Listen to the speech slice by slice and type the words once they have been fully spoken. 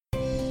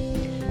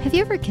Have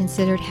you ever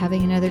considered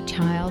having another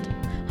child?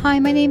 Hi,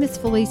 my name is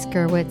Felice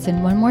Gerwitz,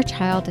 and One More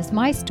Child is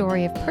my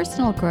story of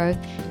personal growth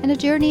and a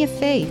journey of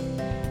faith.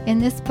 In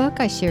this book,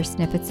 I share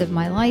snippets of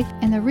my life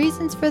and the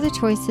reasons for the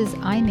choices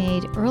I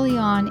made early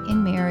on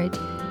in marriage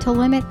to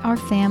limit our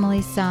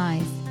family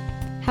size.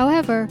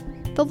 However,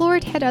 the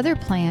Lord had other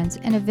plans,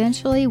 and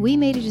eventually we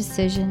made a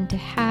decision to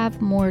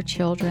have more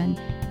children,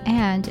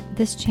 and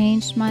this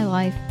changed my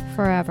life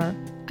forever.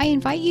 I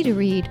invite you to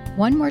read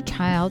One More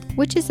Child,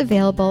 which is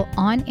available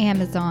on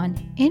Amazon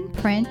in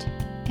print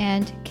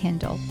and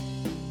Kindle.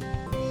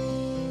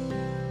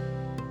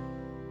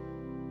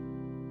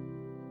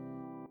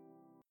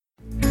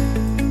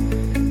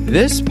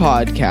 This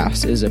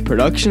podcast is a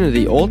production of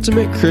the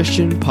Ultimate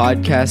Christian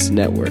Podcast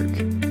Network.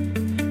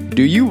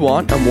 Do you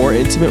want a more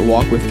intimate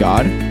walk with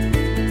God?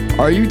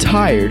 Are you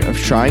tired of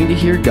trying to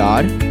hear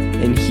God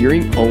and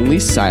hearing only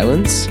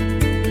silence?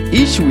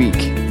 Each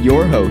week,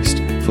 your host,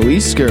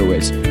 Felice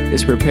Gerwitz,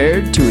 is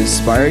prepared to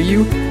inspire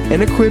you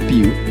and equip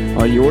you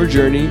on your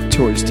journey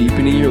towards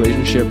deepening your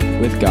relationship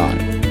with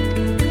God.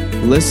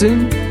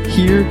 Listen,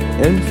 hear,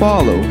 and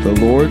follow the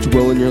Lord's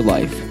will in your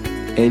life,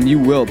 and you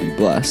will be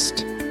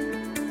blessed.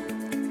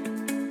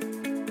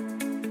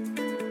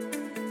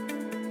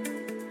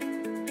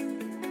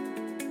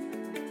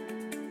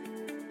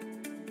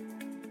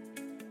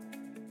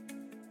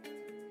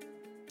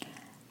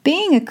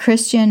 Being a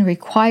Christian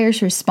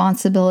requires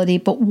responsibility,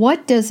 but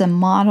what does a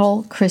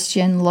model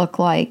Christian look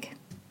like?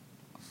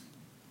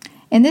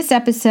 In this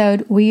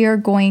episode, we are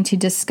going to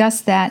discuss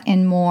that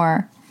and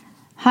more.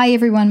 Hi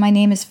everyone, my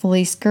name is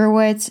Felice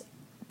Gerwitz.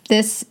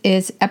 This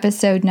is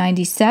episode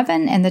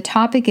 97, and the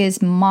topic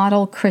is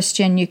Model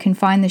Christian. You can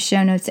find the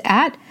show notes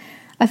at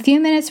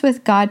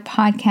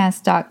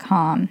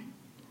afewminuteswithgodpodcast.com.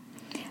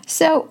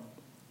 So,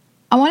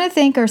 I want to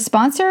thank our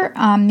sponsor,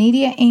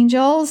 Media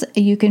Angels.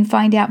 You can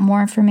find out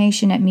more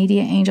information at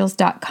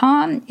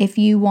mediaangels.com. If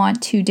you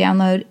want to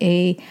download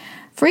a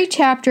free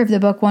chapter of the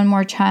book, One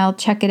More Child,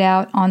 check it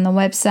out on the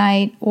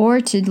website. Or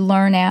to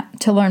learn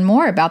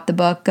more about the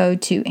book, go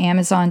to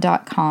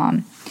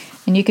amazon.com.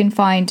 And you can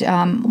find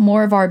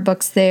more of our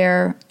books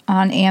there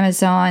on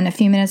Amazon. A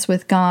Few Minutes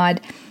with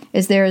God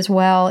is there as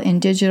well in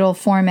digital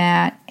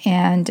format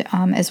and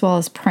as well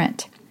as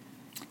print.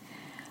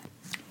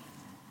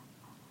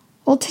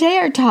 Well, today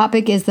our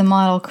topic is the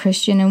model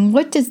Christian, and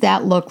what does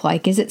that look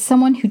like? Is it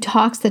someone who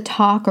talks the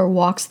talk or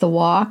walks the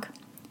walk?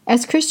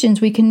 As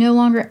Christians, we can no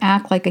longer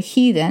act like a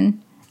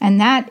heathen,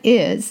 and that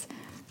is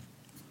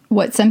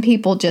what some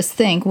people just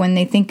think when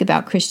they think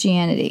about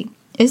Christianity.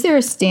 Is there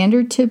a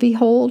standard to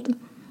behold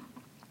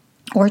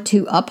or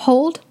to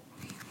uphold?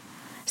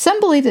 Some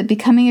believe that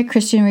becoming a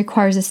Christian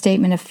requires a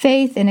statement of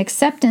faith and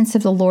acceptance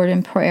of the Lord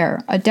in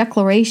prayer, a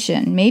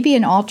declaration, maybe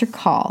an altar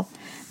call.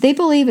 They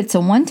believe it's a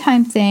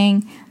one-time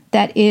thing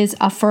that is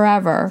a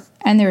forever,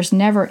 and there's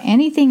never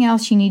anything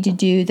else you need to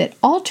do that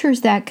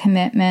alters that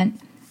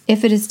commitment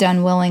if it is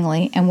done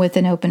willingly and with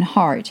an open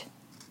heart.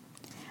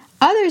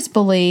 Others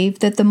believe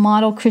that the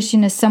model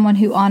Christian is someone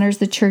who honors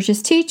the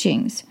church's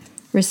teachings,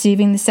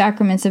 receiving the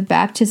sacraments of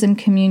baptism,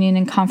 communion,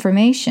 and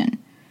confirmation,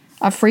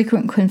 of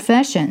frequent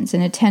confessions,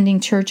 and attending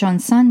church on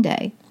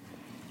Sunday.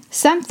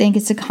 Some think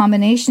it's a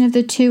combination of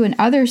the two, and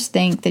others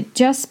think that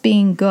just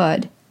being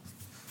good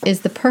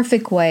is the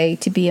perfect way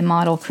to be a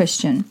model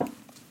Christian.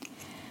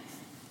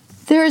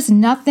 There is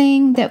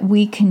nothing that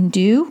we can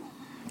do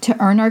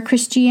to earn our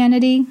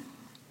Christianity.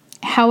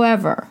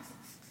 However,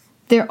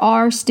 there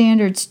are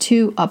standards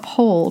to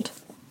uphold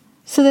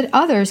so that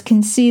others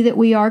can see that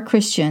we are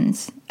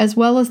Christians, as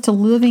well as to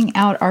living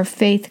out our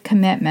faith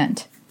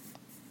commitment.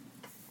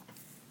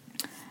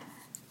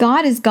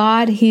 God is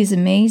God. He is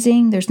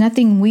amazing. There's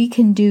nothing we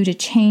can do to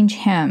change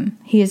Him.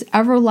 He is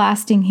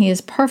everlasting. He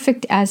is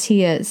perfect as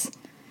He is.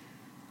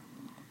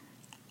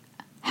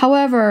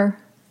 However,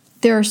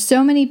 there are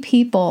so many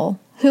people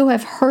who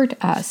have hurt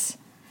us.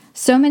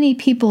 So many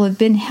people have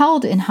been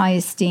held in high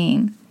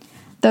esteem.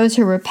 Those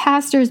who were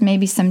pastors,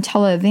 maybe some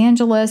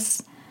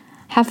televangelists,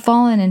 have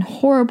fallen in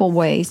horrible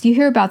ways. You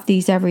hear about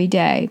these every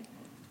day.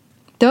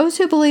 Those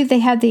who believed they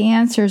had the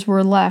answers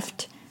were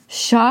left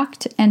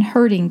shocked and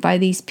hurting by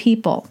these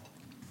people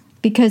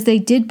because they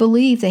did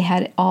believe they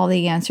had all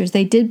the answers.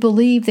 They did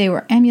believe they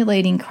were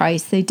emulating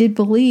Christ. They did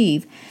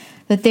believe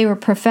that they were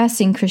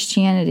professing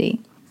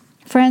Christianity.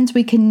 Friends,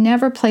 we can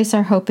never place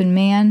our hope in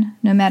man,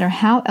 no matter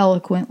how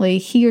eloquently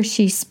he or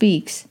she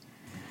speaks.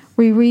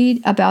 We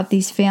read about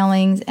these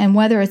failings, and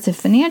whether it's a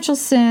financial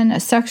sin, a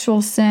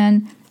sexual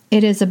sin,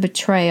 it is a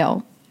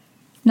betrayal,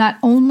 not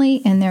only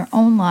in their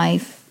own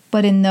life,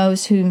 but in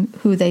those who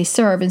they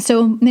serve. And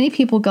so many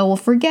people go, well,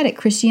 forget it.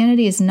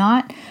 Christianity is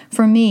not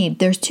for me.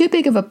 There's too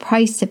big of a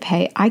price to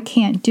pay. I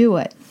can't do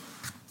it.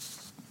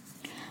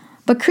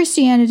 But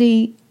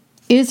Christianity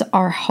is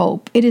our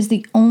hope. It is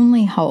the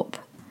only hope.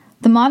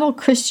 The model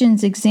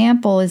Christian's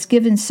example is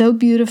given so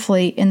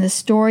beautifully in the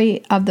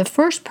story of the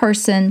first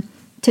person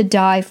to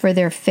die for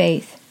their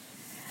faith.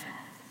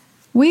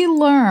 We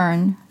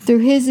learn through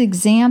his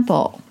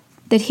example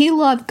that he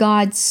loved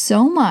God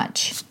so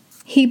much,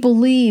 he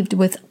believed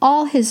with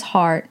all his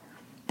heart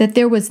that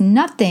there was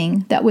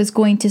nothing that was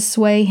going to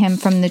sway him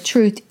from the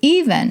truth,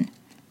 even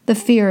the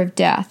fear of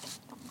death.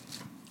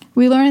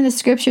 We learn in the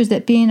scriptures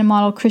that being a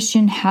model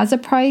Christian has a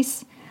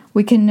price.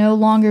 We can no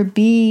longer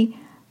be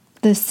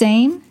the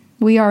same.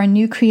 We are a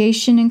new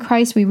creation in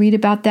Christ. We read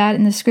about that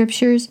in the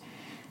scriptures.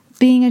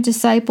 Being a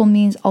disciple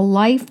means a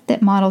life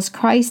that models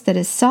Christ, that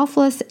is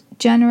selfless,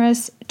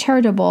 generous,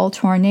 charitable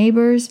to our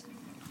neighbors.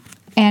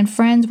 And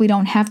friends, we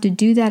don't have to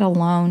do that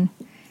alone.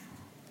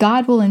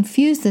 God will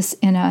infuse this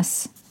in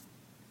us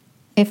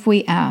if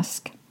we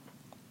ask.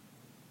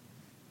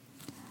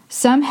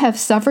 Some have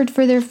suffered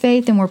for their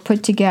faith and were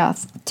put to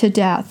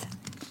death.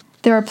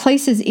 There are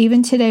places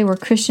even today where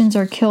Christians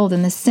are killed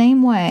in the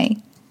same way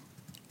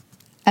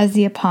as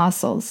the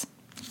apostles.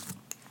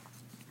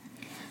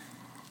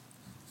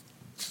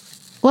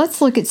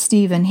 Let's look at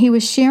Stephen. He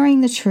was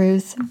sharing the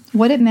truth,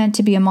 what it meant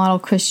to be a model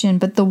Christian,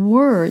 but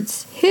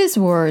his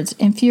words,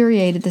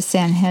 infuriated the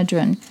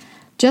Sanhedrin,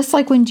 just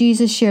like when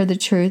Jesus shared the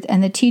truth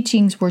and the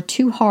teachings were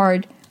too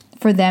hard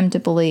for them to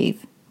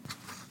believe.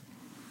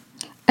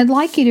 I'd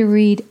like you to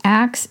read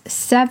Acts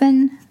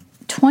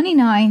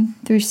 7:29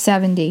 through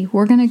 70.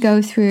 We're going to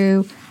go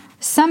through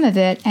some of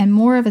it and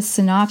more of a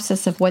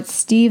synopsis of what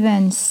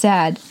Stephen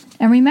said.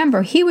 And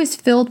remember, he was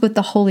filled with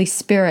the Holy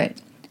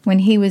Spirit when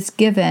he was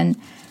given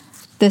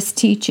this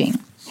teaching.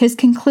 His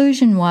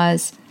conclusion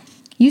was,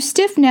 "You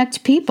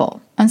stiff-necked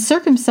people,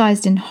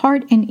 uncircumcised in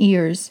heart and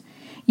ears,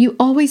 you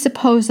always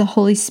oppose the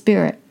Holy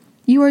Spirit.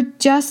 You are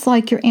just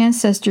like your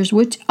ancestors.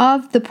 Which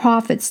of the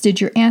prophets did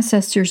your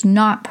ancestors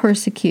not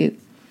persecute?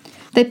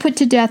 They put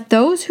to death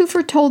those who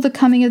foretold the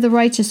coming of the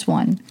righteous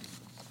one,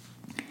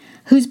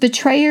 whose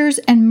betrayers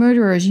and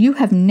murderers you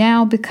have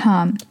now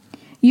become.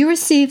 You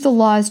received the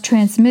laws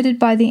transmitted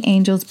by the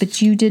angels,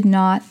 but you did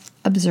not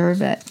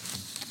observe it."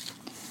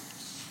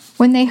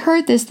 When they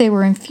heard this, they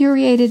were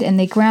infuriated and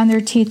they ground their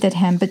teeth at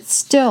him, but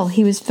still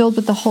he was filled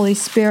with the Holy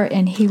Spirit,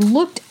 and he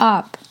looked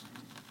up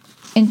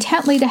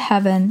intently to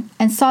heaven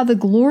and saw the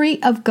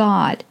glory of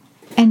God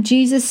and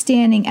Jesus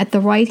standing at the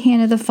right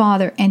hand of the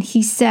Father, and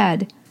he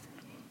said,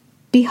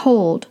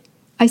 "Behold,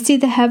 I see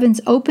the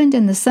heavens opened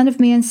and the Son of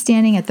Man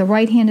standing at the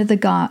right hand of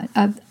God."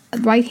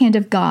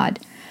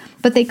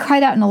 But they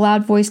cried out in a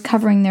loud voice,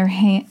 covering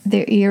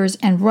their ears,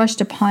 and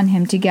rushed upon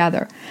him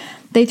together.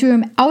 They threw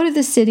him out of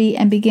the city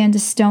and began to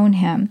stone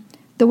him.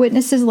 The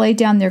witnesses laid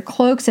down their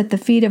cloaks at the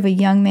feet of a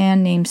young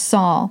man named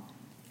Saul.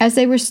 As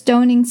they were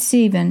stoning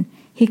Stephen,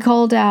 he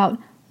called out,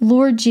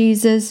 "Lord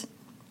Jesus,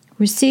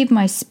 receive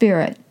my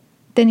spirit."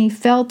 Then he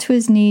fell to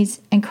his knees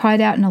and cried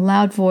out in a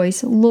loud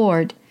voice,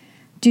 "Lord,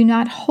 do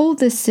not hold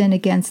this sin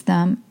against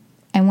them."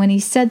 And when he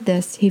said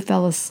this, he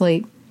fell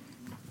asleep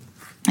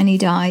and he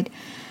died.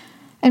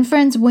 And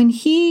friends, when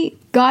he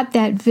got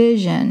that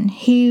vision,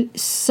 he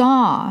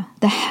saw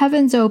the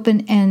heavens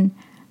open and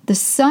the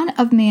Son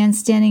of Man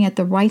standing at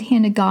the right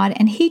hand of God,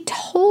 and he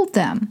told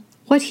them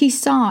what he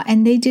saw,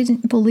 and they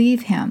didn't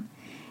believe him.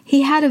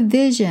 He had a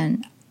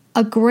vision,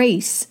 a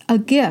grace, a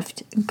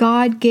gift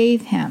God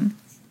gave him.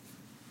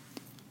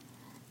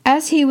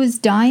 As he was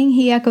dying,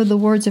 he echoed the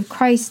words of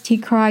Christ. He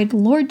cried,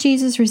 "Lord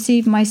Jesus,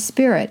 receive my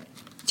spirit."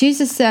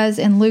 Jesus says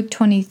in Luke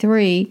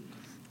 23,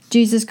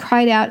 Jesus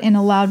cried out in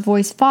a loud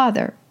voice,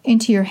 "Father,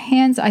 into your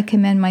hands I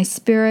commend my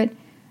spirit."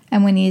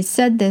 And when he had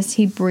said this,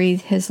 he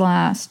breathed his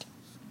last.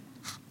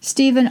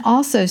 Stephen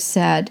also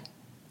said,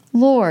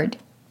 "Lord,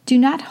 do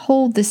not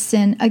hold this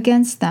sin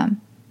against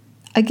them."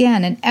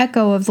 Again, an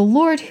echo of the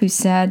Lord who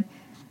said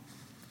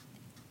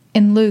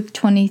in Luke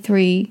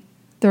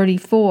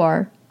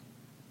 23:34,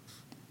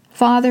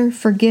 "Father,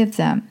 forgive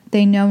them.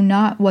 They know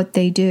not what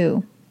they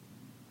do."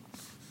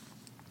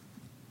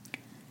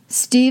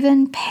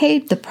 Stephen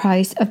paid the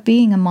price of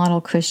being a model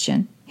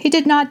Christian. He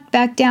did not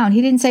back down. He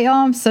didn't say, "Oh,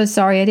 I'm so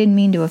sorry, I didn't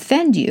mean to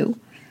offend you.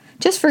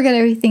 Just forget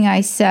everything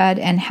I said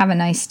and have a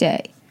nice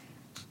day."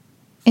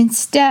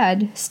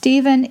 Instead,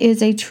 Stephen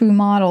is a true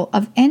model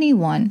of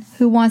anyone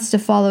who wants to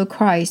follow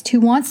Christ, who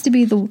wants to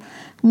be the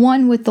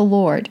one with the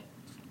Lord,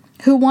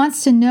 who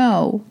wants to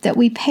know that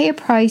we pay a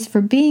price for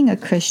being a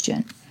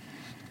Christian.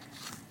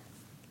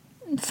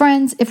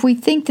 Friends, if we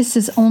think this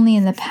is only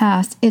in the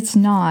past, it's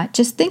not.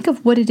 Just think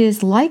of what it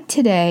is like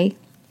today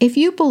if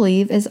you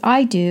believe, as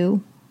I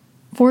do,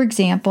 for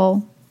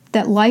example,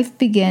 that life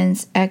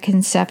begins at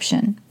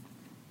conception.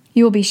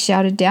 You will be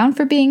shouted down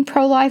for being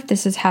pro-life.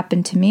 This has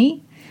happened to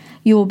me.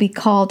 You will be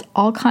called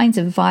all kinds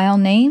of vile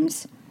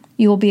names.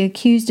 You will be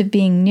accused of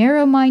being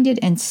narrow-minded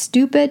and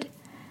stupid.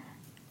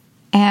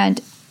 And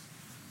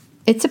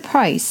it's a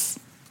price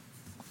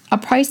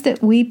that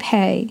we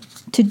pay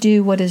to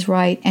do what is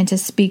right and to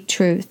speak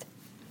truth.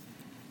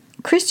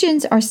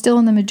 Christians are still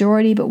in the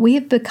majority, but we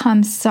have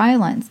become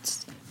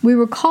silenced. We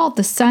were called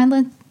the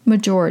silent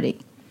majority.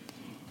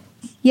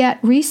 Yet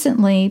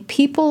recently,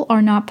 people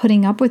are not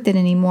putting up with it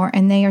anymore,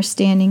 and they are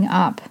standing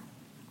up.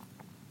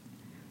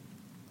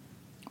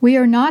 We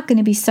are not going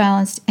to be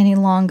silenced any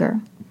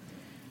longer.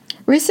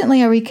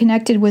 Recently, I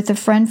reconnected with a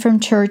friend from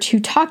church who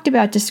talked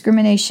about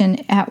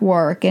discrimination at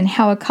work and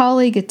how a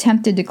colleague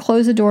attempted to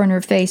close the door in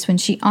her face when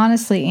she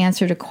honestly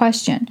answered a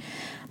question.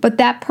 but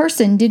that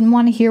person didn't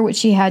want to hear what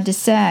she had to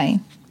say.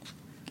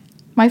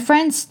 My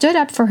friend stood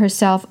up for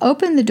herself,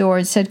 opened the door,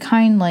 and said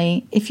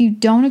kindly, "If you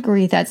don't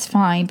agree, that's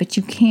fine, but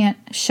you can't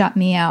shut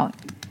me out."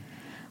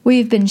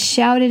 We've been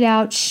shouted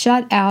out,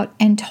 shut out,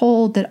 and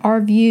told that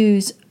our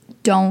views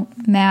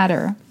don't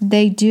matter.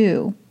 They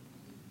do.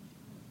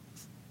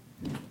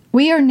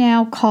 We are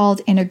now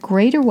called in a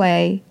greater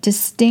way to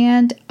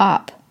stand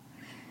up.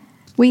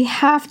 We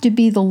have to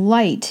be the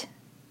light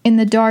in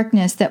the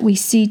darkness that we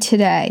see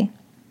today.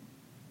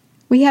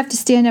 We have to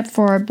stand up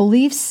for our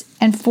beliefs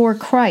and for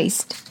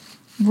Christ.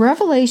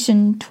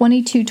 Revelation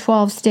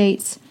 22:12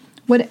 states,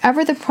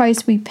 "Whatever the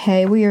price we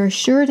pay, we are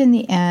assured in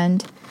the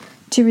end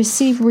to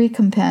receive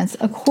recompense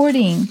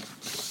according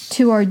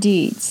to our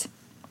deeds."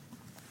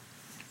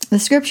 The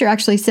scripture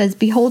actually says,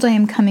 "Behold, I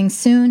am coming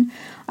soon.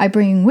 I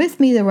bring with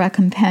me the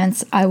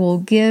recompense I will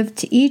give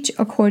to each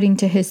according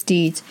to his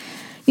deeds."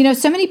 You know,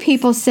 so many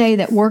people say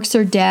that works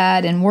are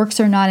dead and works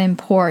are not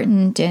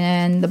important,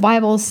 and the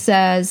Bible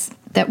says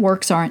that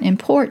works aren't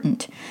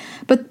important.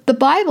 But the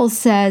Bible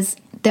says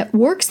that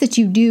works that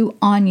you do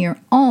on your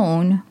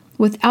own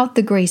without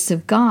the grace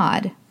of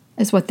God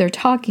is what they're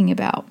talking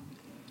about.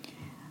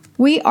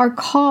 We are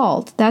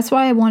called, that's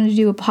why I wanted to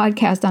do a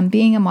podcast on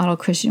being a model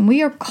Christian.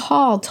 We are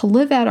called to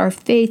live out our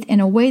faith in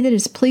a way that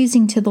is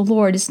pleasing to the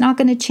Lord. It's not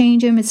going to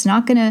change Him. It's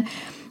not going to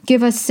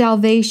give us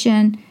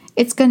salvation.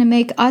 It's going to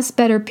make us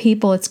better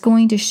people. It's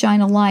going to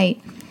shine a light.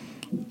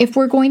 If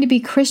we're going to be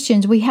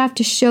Christians, we have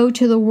to show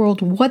to the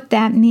world what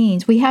that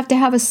means. We have to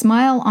have a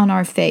smile on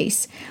our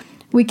face.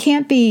 We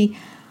can't be,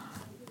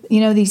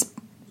 these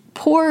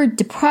poor,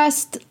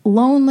 depressed,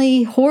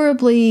 lonely,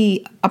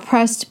 horribly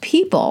oppressed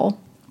people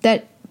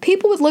that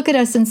people would look at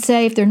us and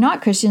say, if they're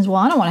not Christians, well,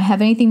 I don't want to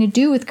have anything to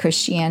do with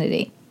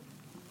Christianity.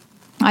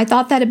 I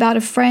thought that about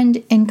a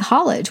friend in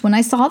college. When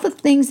I saw the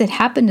things that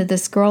happened to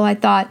this girl, I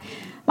thought,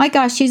 my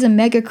gosh, she's a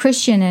mega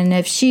Christian, and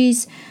if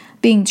she's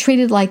being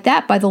treated like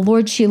that by the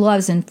Lord she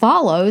loves and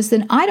follows,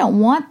 then I don't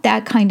want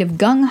that kind of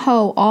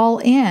gung-ho,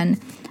 all-in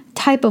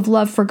type of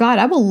love for God.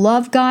 I will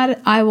love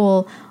God, I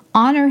will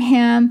honor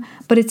Him,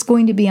 but it's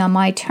going to be on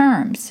my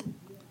terms.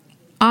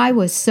 I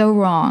was so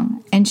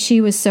wrong, and she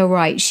was so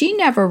right. She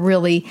never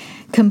really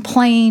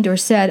complained or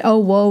said, "Oh,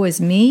 woe is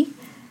me."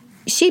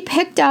 She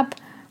picked up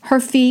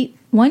her feet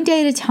one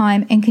day at a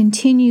time and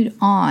continued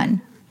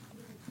on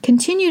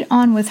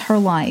with her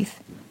life.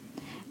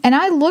 And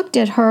I looked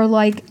at her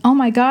like, oh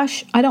my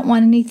gosh, I don't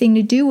want anything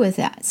to do with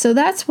that. So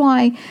that's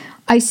why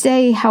I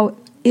say how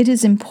it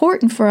is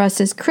important for us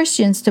as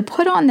Christians to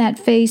put on that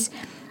face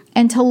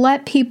and to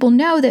let people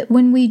know that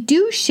when we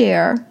do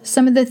share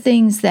some of the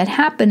things that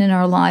happen in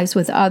our lives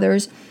with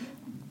others,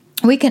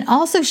 we can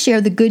also share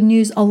the good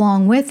news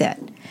along with it.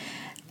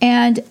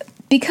 And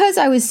because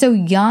I was so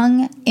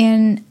young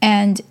and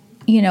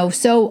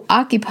so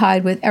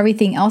occupied with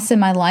everything else in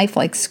my life,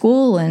 like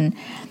school and,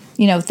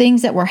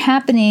 things that were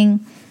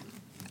happening,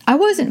 I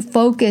wasn't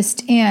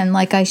focused in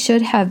like I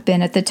should have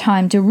been at the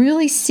time to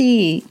really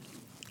see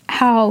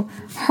how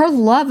her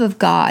love of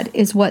God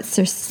is what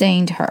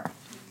sustained her.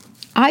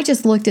 I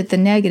just looked at the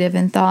negative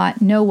and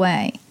thought, no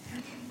way.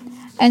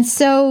 And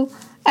so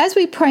as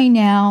we pray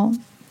now,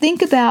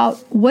 think about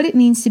what it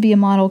means to be a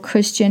model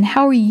Christian,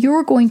 how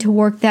you're going to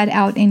work that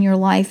out in your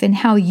life, and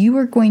how you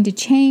are going to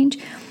change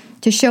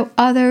to show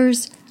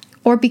others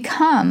or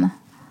become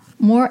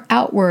more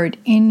outward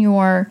in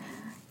your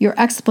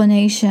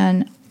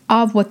explanation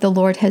of what the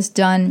Lord has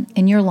done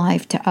in your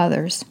life to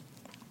others.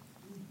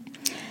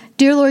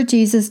 Dear Lord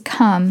Jesus,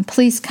 come,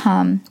 please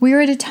come. We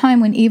are at a time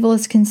when evil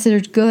is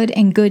considered good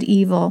and good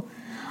evil.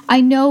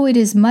 I know it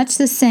is much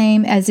the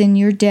same as in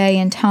your day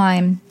and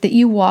time that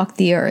you walk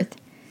the earth.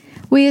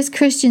 We as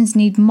Christians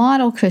need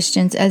model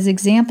Christians as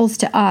examples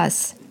to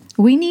us.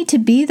 We need to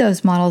be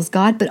those models,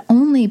 God, but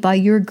only by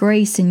your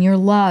grace and your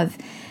love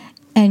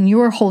and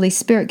your Holy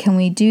Spirit can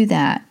we do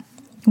that.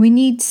 We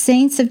need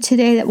saints of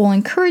today that will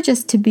encourage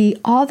us to be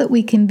all that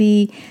we can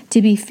be,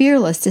 to be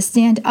fearless, to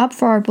stand up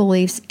for our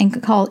beliefs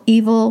and call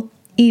evil,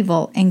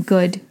 evil, and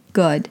good,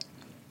 good.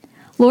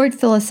 Lord,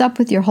 fill us up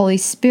with your Holy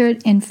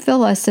Spirit and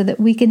fill us so that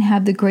we can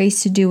have the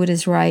grace to do what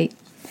is right.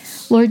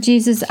 Lord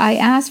Jesus, I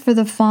ask for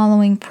the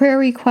following prayer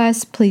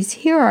requests. Please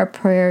hear our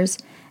prayers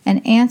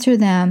and answer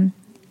them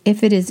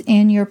if it is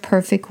in your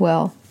perfect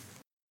will.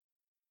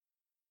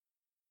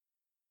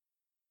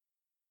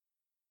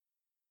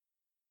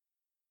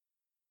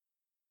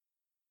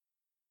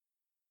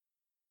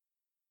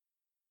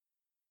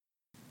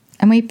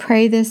 And we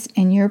pray this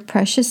in your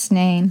precious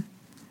name.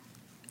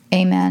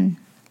 Amen.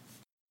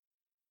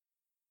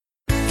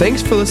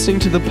 Thanks for listening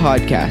to the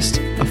podcast,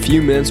 A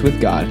Few Minutes with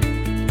God.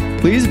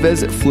 Please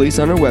visit Felice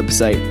on our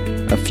website,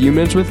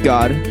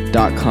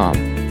 afewminuteswithgod.com,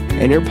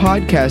 and your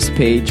podcast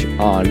page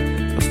on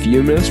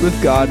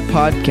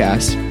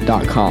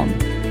afewminuteswithgodpodcast.com.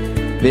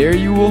 There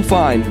you will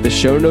find the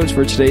show notes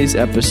for today's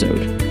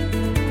episode.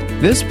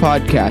 This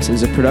podcast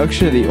is a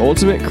production of the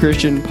Ultimate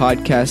Christian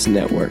Podcast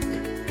Network.